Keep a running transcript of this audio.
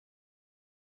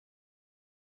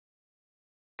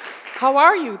How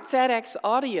are you, TEDx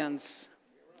audience?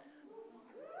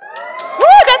 Woo,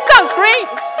 that sounds great!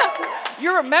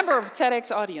 You're a member of TEDx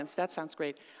audience. That sounds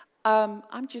great.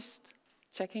 I'm just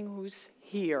checking who's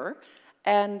here.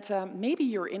 And maybe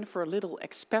you're in for a little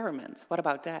experiment. What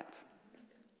about that?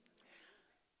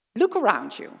 Look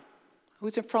around you.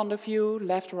 Who's in front of you,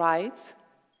 left, right?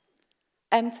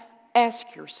 And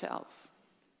ask yourself,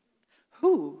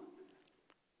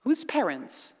 whose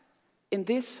parents in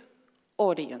this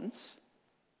audience,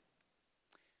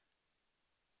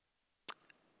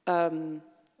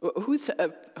 whose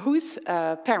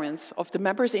parents of the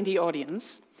members in the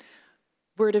audience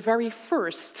were the very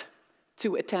first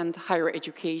to attend higher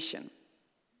education?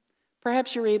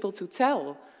 Perhaps you're able to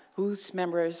tell whose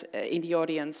members in the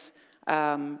audience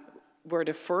were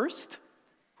the first,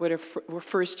 were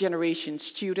first-generation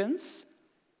students.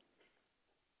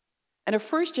 And a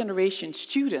first-generation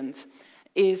student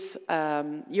is,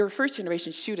 you're a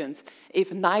first-generation student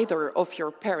if neither of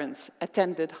your parents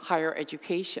attended higher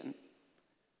education.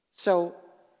 So,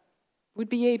 would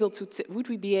we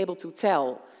be able to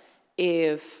tell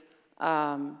if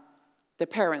the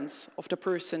parents of the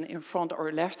person in front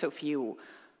or left of you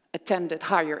attended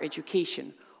higher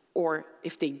education, or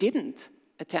if they didn't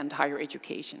attend higher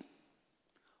education?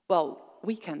 Well,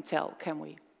 we can't tell, can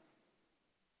we?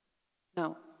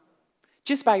 No.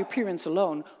 Just by appearance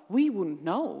alone, we wouldn't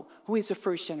know who is a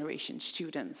first-generation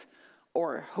student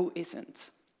or who isn't.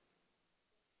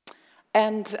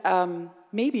 And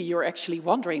maybe you're actually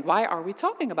wondering, why are we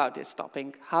talking about this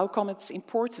topic? How come it's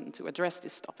important to address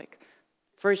this topic?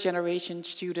 First-generation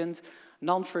student,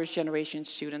 non-first-generation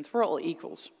student, we're all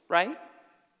equals, right?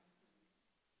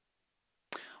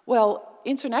 Well,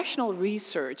 international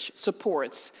research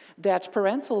supports that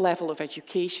parental level of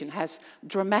education has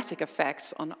dramatic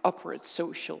effects on upward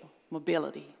social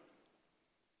mobility.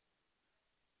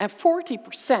 And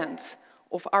 40%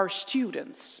 of our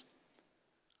students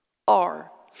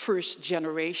are first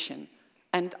generation.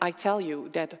 And I tell you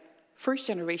that first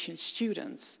generation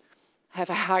students have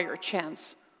a higher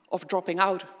chance of dropping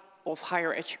out of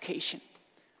higher education.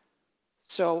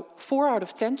 So 4 out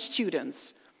of 10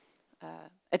 students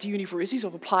at the universities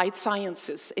of applied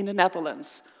sciences in the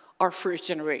Netherlands are first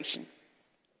generation.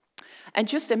 And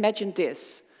just imagine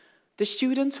this, the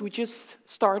students who just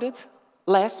started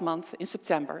last month in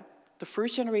September, the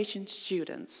first generation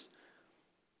students,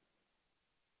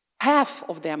 half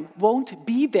of them won't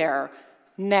be there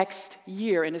next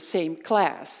year in the same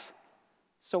class.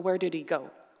 So where did he go?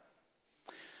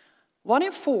 1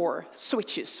 in 4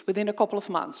 switches within a couple of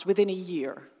months, within a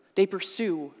year. They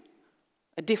pursue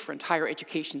a different higher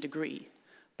education degree.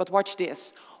 But watch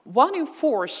this. 1 in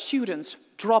 4 students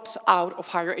drops out of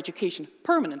higher education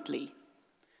permanently.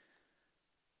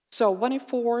 So 1 in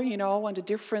 4, you know, and the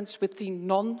difference with the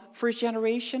non-first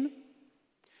generation,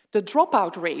 the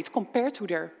dropout rate compared to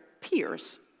their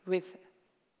peers with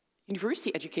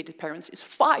university-educated parents is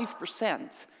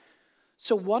 5%.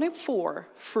 So 1 in 4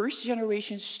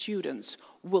 first-generation students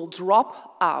will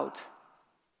drop out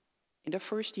in the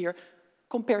first year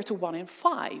compared to 1 in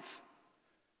 5.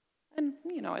 And,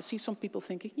 you know, I see some people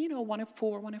thinking, you know, 1 in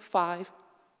 4, 1 in 5,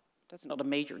 that's not a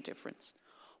major difference.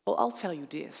 Well, I'll tell you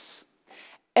this.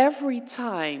 Every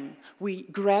time we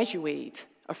graduate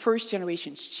a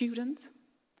first-generation student,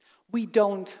 we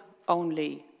don't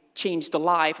only change the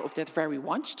life of that very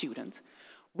one student,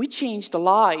 we change the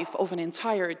life of an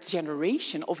entire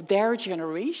generation, of their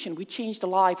generation. We change the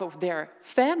life of their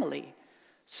family.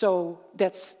 So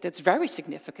that's very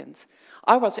significant.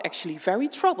 I was actually very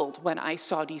troubled when I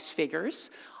saw these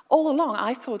figures. All along,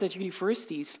 I thought that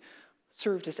universities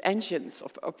served as engines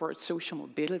of upward social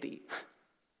mobility.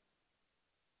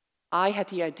 I had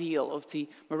the ideal of the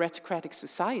meritocratic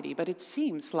society, but it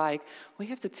seems like we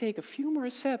have to take a few more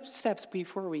steps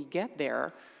before we get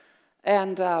there.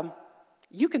 And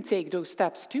you can take those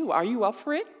steps too. Are you up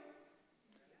for it?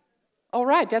 All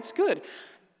right, that's good.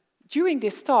 During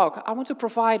this talk, I want to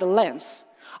provide a lens.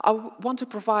 I want to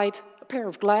provide a pair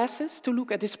of glasses to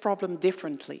look at this problem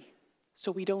differently. So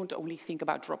we don't only think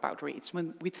about dropout rates.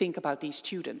 When we think about these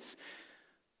students,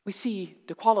 we see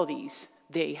the qualities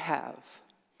they have.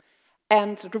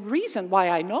 And the reason why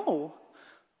I know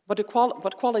what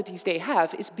qualities they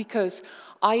have is because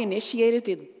I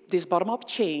initiated this bottom-up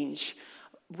change.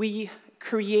 We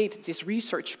created this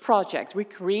research project. We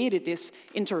created this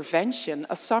intervention,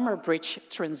 a summer bridge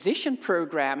transition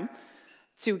program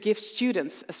to give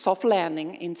students a soft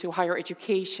landing into higher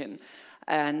education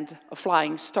and a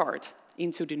flying start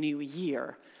into the new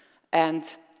year. And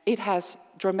it has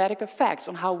dramatic effects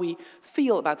on how we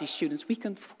feel about these students. We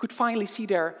could finally see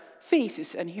their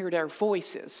faces and hear their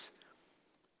voices.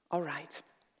 All right.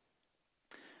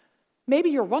 Maybe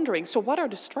you're wondering, so what are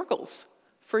the struggles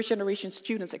first-generation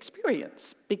students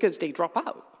experience because they drop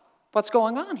out? What's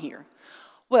going on here?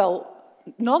 Well,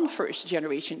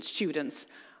 non-first-generation students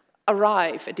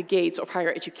arrive at the gates of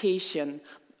higher education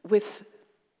with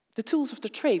the tools of the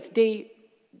trade.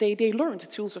 They learn the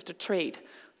tools of the trade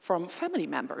from family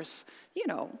members. You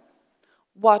know,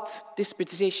 what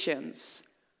dispositions,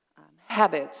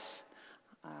 habits,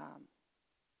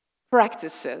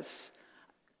 practices,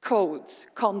 codes,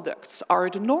 conducts are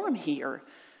the norm here.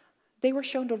 They were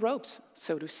shown the ropes,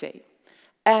 so to say.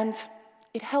 And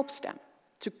it helps them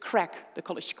to crack the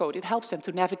college code. It helps them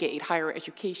to navigate higher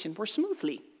education more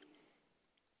smoothly.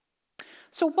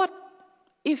 So what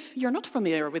if you're not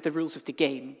familiar with the rules of the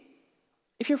game?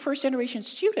 If you're a first-generation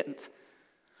student,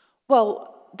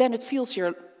 well, then it feels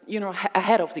you're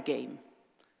ahead of the game.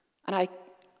 And I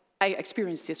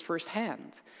experienced this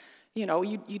firsthand. You know,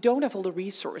 you don't have all the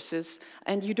resources,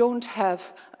 and you don't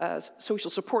have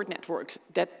social support networks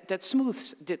that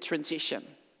smooths the transition.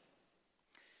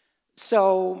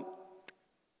 So,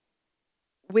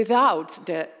 without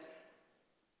the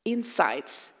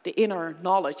insights, the inner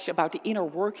knowledge about the inner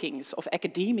workings of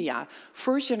academia,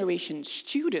 first-generation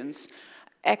students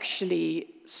actually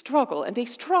struggle, and they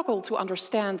struggle to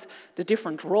understand the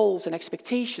different roles and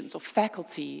expectations of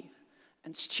faculty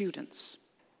and students.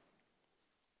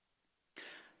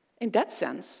 In that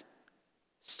sense,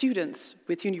 students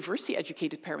with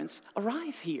university-educated parents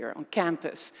arrive here on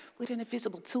campus with an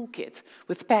invisible toolkit,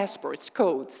 with passports,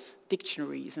 codes,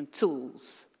 dictionaries, and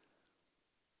tools.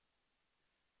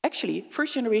 Actually,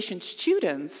 first-generation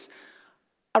students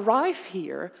arrive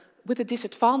here with a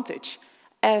disadvantage,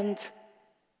 and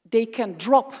they can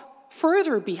drop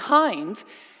further behind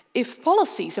if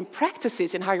policies and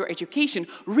practices in higher education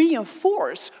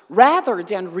reinforce rather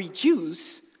than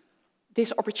reduce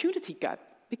this opportunity gap,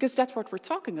 because that's what we're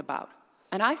talking about.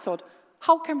 And I thought,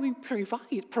 how can we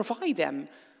provide them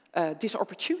this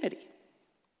opportunity?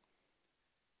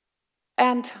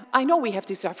 And I know we have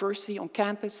this diversity on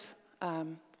campus.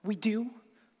 We do.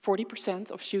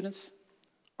 40% of students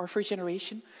are first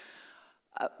generation.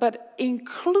 But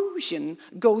inclusion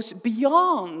goes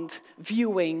beyond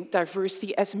viewing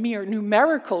diversity as mere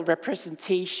numerical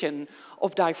representation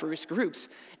of diverse groups.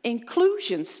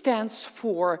 Inclusion stands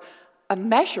for a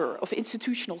measure of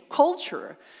institutional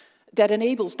culture that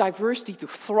enables diversity to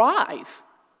thrive.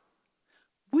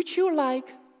 Would you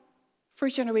like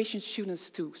first-generation students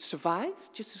to survive,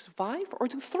 just to survive, or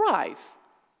to thrive?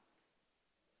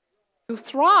 To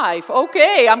thrive,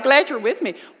 okay, I'm glad you're with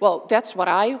me. Well, that's what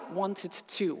I wanted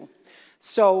to.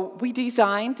 So we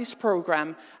designed this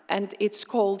program, and it's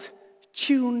called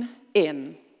Tune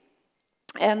In.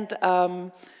 And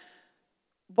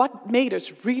what made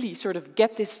us really sort of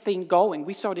get this thing going,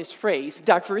 we saw this phrase,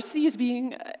 diversity is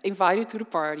being invited to the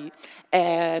party,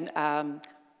 and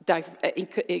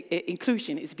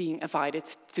inclusion is being invited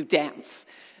to dance.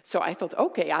 So I thought,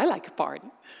 okay, I like a party.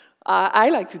 I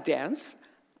like to dance.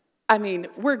 I mean,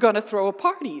 we're going to throw a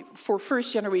party for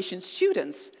first-generation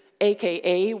students,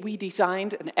 aka we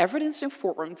designed an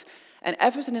evidence-informed and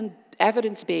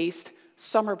evidence-based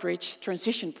summer bridge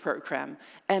transition program,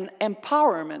 an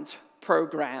empowerment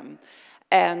program.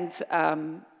 And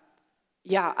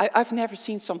yeah, I've never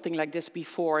seen something like this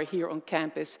before here on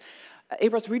campus.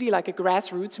 It was really like a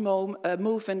grassroots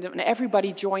movement, and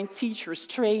everybody joined, teachers,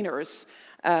 trainers,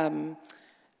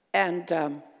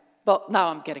 well, now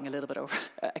I'm getting a little bit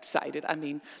excited. I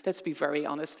mean, let's be very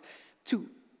honest. To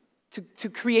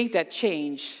create that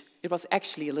change, it was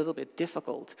actually a little bit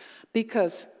difficult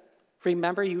because,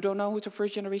 remember, you don't know who's a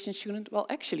first-generation student? Well,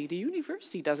 actually, the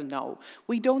university doesn't know.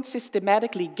 We don't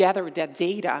systematically gather that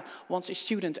data once a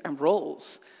student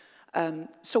enrolls.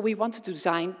 So we wanted to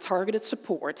design targeted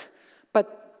support,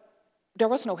 but there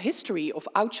was no history of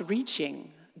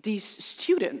outreaching these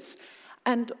students.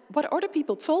 And what other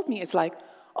people told me is like,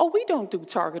 oh, we don't do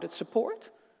targeted support.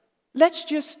 Let's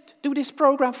just do this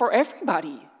program for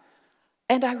everybody.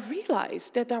 And I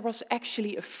realized that there was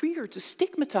actually a fear to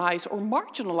stigmatize or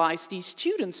marginalize these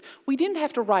students. We didn't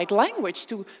have the right language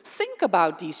to think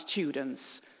about these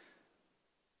students.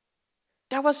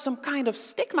 There was some kind of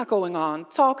stigma going on,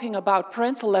 talking about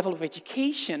parental level of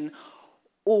education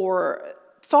or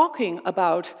talking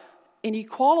about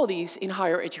inequalities in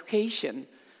higher education.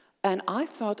 And I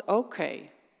thought,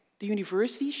 okay, the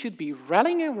university should be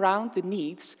rallying around the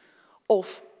needs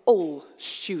of all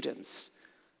students,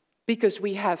 because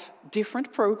we have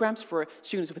different programs for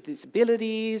students with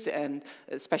disabilities and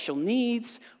special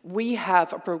needs. We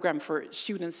have a program for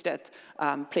students that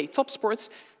play top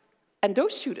sports, and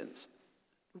those students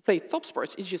who play top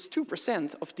sports is just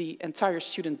 2% of the entire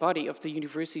student body of the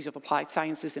Universities of Applied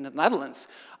Sciences in the Netherlands.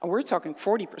 And we're talking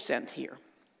 40% here.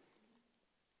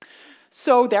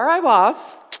 So there I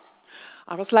was.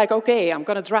 I was like, okay, I'm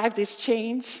going to drive this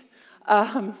change.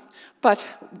 But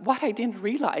what I didn't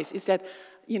realize is that,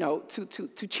 you know,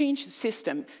 to change the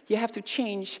system, you have to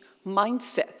change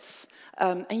mindsets.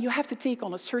 And you have to take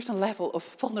on a certain level of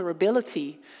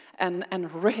vulnerability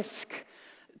and risk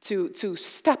to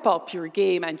step up your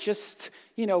game and just,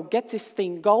 you know, get this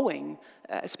thing going,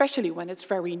 especially when it's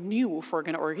very new for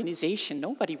an organization.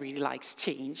 Nobody really likes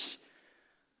change.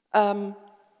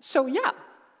 So yeah,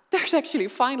 there's actually a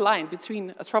fine line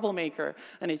between a troublemaker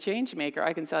and a change maker.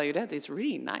 I can tell you that. It's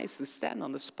really nice to stand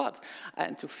on the spot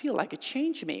and to feel like a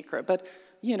change maker. But,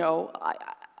 you know,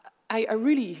 I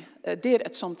really did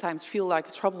at sometimes feel like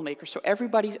a troublemaker. So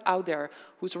everybody out there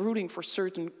who's rooting for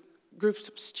certain groups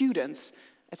of students,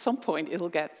 at some point it'll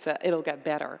get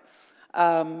better.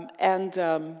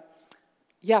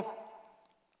 Yeah,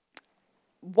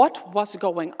 what was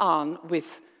going on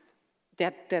with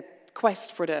that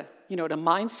quest for the, you know, the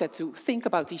mindset to think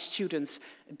about these students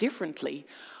differently?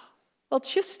 Well,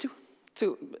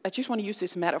 I just want to use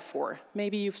this metaphor.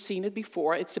 Maybe you've seen it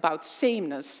before. It's about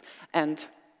sameness and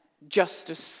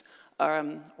justice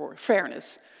or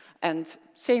fairness. And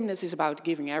sameness is about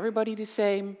giving everybody the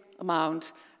same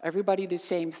amount, everybody the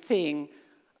same thing.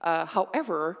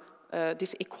 However,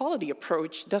 this equality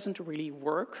approach doesn't really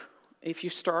work if you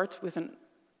start with an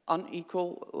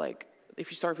unequal, like, if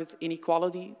you start with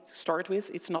inequality to start with,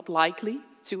 it's not likely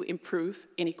to improve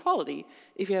inequality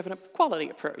if you have an equality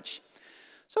approach.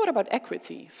 So what about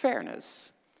equity,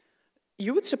 fairness?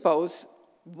 You would suppose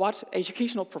what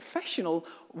educational professional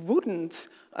wouldn't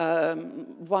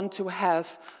want to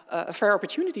have a fair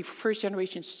opportunity for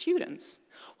first-generation students?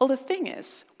 Well, the thing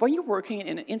is, when you're working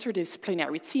in an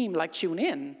interdisciplinary team like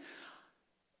TuneIn,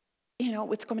 you know,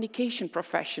 with communication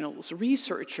professionals,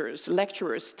 researchers,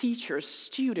 lecturers, teachers,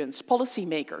 students,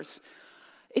 policymakers,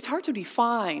 it's hard to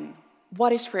define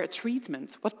what is fair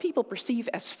treatment. What people perceive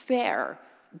as fair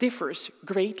differs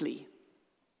greatly.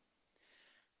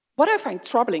 What I find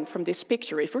troubling from this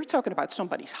picture, if we're talking about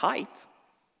somebody's height,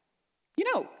 you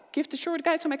know, give the short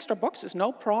guy some extra boxes,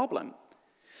 no problem.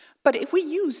 But if we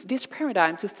use this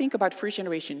paradigm to think about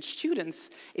first-generation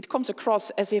students, it comes across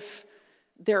as if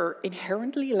they're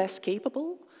inherently less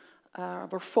capable.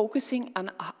 We're focusing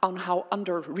on how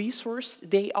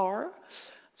under-resourced they are.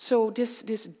 So this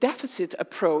deficit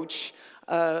approach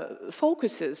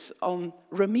focuses on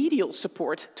remedial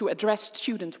support to address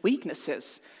student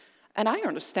weaknesses. And I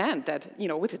understand that, you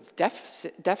know, with its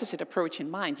deficit approach in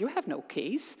mind, you have no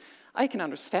case. I can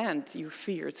understand you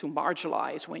fear to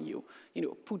marginalize when you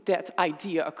know, put that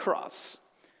idea across.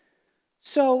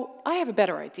 So I have a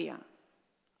better idea.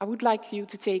 I would like you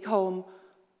to take home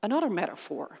another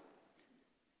metaphor.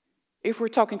 If we're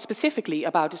talking specifically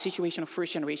about the situation of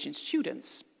first-generation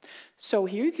students. So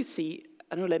here you can see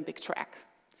an Olympic track.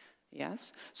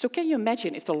 Yes? So can you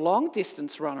imagine if the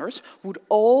long-distance runners would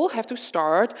all have to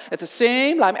start at the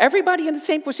same line, everybody in the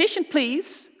same position,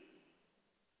 please?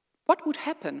 What would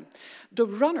happen? The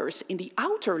runners in the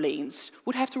outer lanes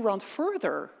would have to run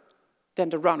further than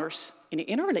the runners in the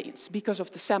inner lanes because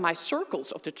of the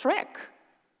semicircles of the track.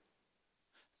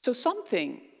 So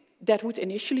something that would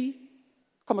initially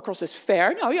come across as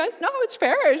fair, no, it's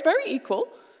fair, it's very equal,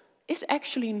 is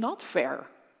actually not fair.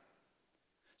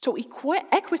 So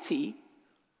equity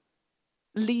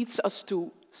leads us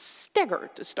to stagger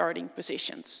the starting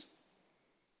positions.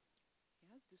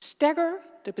 Stagger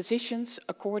the positions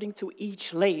according to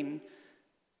each lane.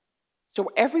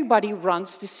 So everybody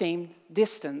runs the same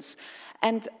distance.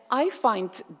 And I find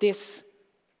this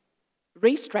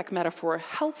racetrack metaphor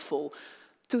helpful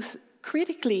to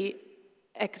critically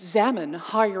examine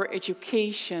higher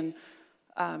education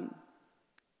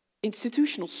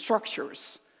institutional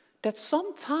structures that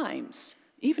sometimes,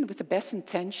 even with the best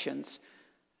intentions,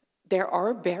 there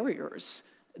are barriers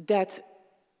that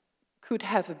could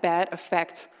have a bad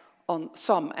effect on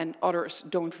some and others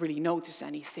don't really notice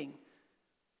anything.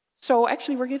 So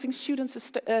actually we're giving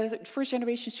students,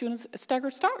 first-generation students, a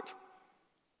staggered start.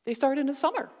 They start in the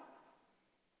summer.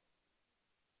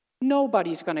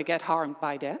 Nobody's going to get harmed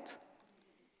by that.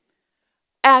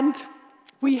 And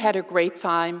we had a great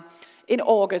time in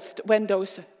August when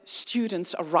those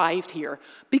students arrived here,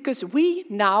 because we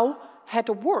now had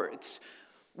the words.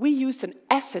 We used an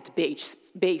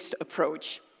asset-based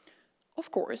approach. Of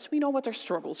course, we know what their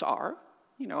struggles are.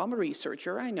 You know, I'm a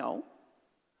researcher, I know.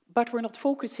 But we're not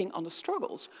focusing on the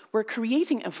struggles. We're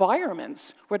creating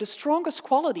environments where the strongest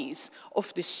qualities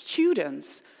of the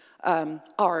students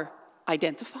are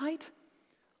identified,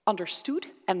 understood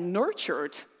and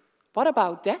nurtured, what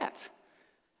about that?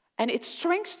 And it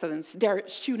strengthens their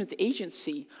student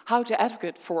agency, how to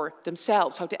advocate for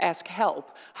themselves, how to ask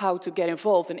help, how to get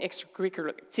involved in extracurricular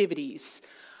activities,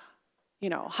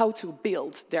 how to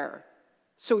build their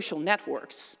social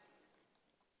networks.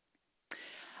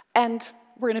 And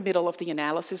we're in the middle of the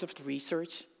analysis of the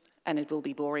research, and it will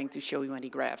be boring to show you any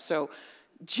graphs. So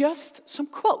just some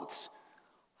quotes.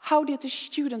 How did the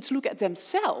students look at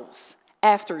themselves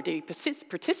after they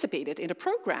participated in the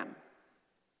program?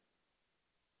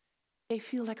 They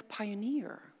feel like a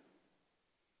pioneer.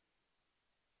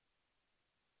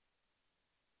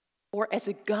 Or as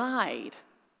a guide.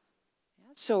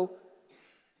 So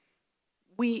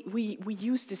we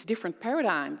use this different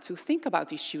paradigm to think about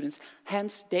these students,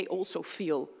 hence they also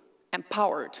feel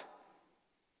empowered.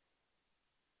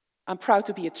 I'm proud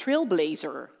to be a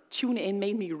trailblazer. Tune In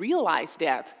made me realize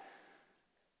that.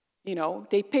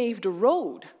 They paved the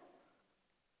road.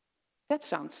 That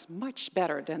sounds much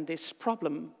better than this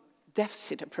problem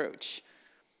deficit approach.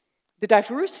 The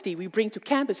diversity we bring to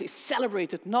campus is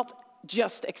celebrated, not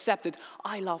just accepted.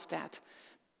 I love that.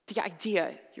 The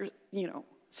idea,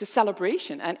 it's a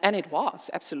celebration, and it was,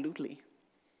 absolutely.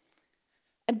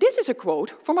 And this is a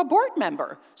quote from a board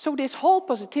member. So this whole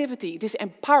positivity, this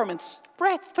empowerment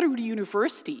spread through the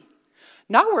university.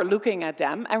 Now we're looking at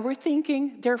them and we're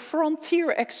thinking they're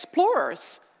frontier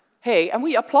explorers. Hey, and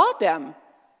we applaud them.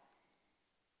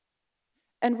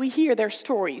 And we hear their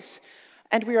stories,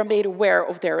 and we are made aware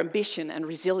of their ambition and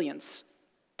resilience.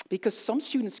 Because some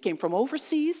students came from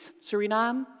overseas,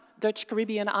 Suriname, Dutch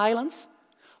Caribbean islands,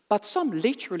 but some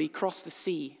literally crossed the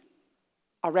sea,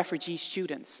 are refugee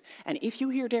students. And if you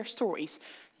hear their stories,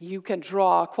 you can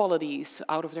draw qualities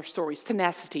out of their stories: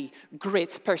 tenacity,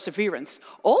 grit, perseverance,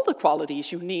 all the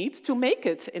qualities you need to make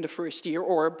it in the first year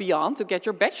or beyond to get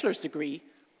your bachelor's degree.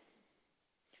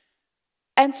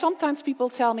 And sometimes people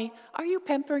tell me, are you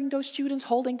pampering those students,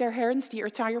 holding their hands the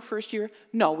entire first year?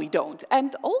 No, we don't.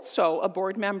 And also a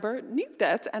board member knew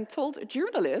that and told a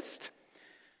journalist,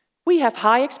 we have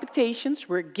high expectations,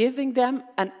 we're giving them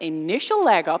an initial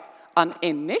leg up, and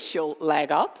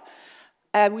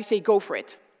we say, go for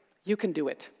it, you can do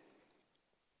it.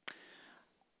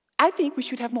 I think we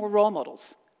should have more role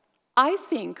models. I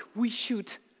think we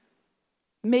should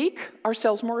make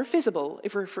ourselves more visible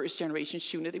if we're a first-generation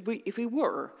student, if we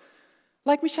were.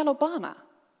 Like Michelle Obama.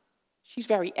 She's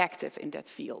very active in that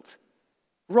field.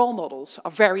 Role models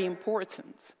are very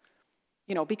important.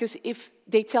 Because if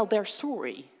they tell their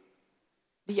story,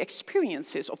 the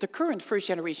experiences of the current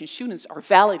first-generation students are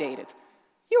validated.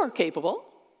 You are capable.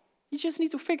 You just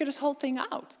need to figure this whole thing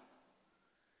out.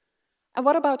 And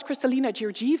what about Kristalina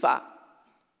Georgieva?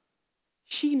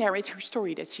 She narrates her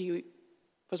story that she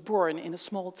was born in a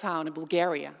small town in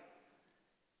Bulgaria,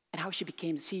 and how she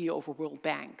became the CEO of a World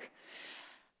Bank.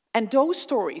 And those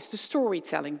stories, the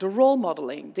storytelling, the role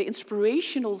modeling, the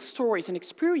inspirational stories and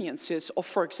experiences of,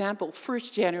 for example,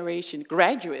 first-generation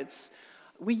graduates,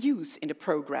 we use in the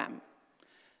program.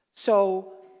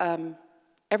 So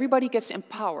everybody gets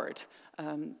empowered.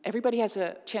 Everybody has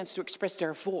a chance to express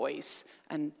their voice.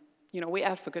 And we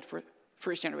advocate for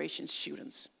first-generation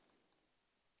students.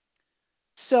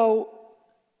 So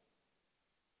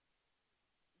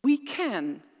we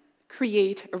can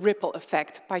create a ripple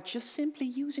effect by just simply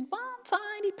using one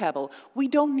tiny pebble. We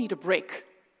don't need a brick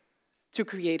to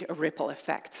create a ripple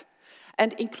effect.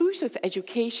 And inclusive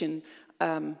education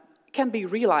can be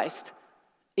realized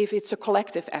if it's a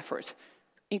collective effort.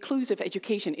 Inclusive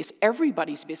education is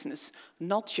everybody's business,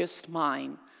 not just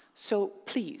mine. So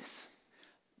please,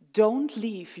 don't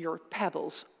leave your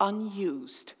pebbles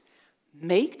unused.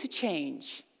 Make the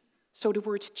change so the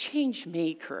word change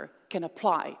maker can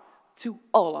apply to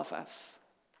all of us.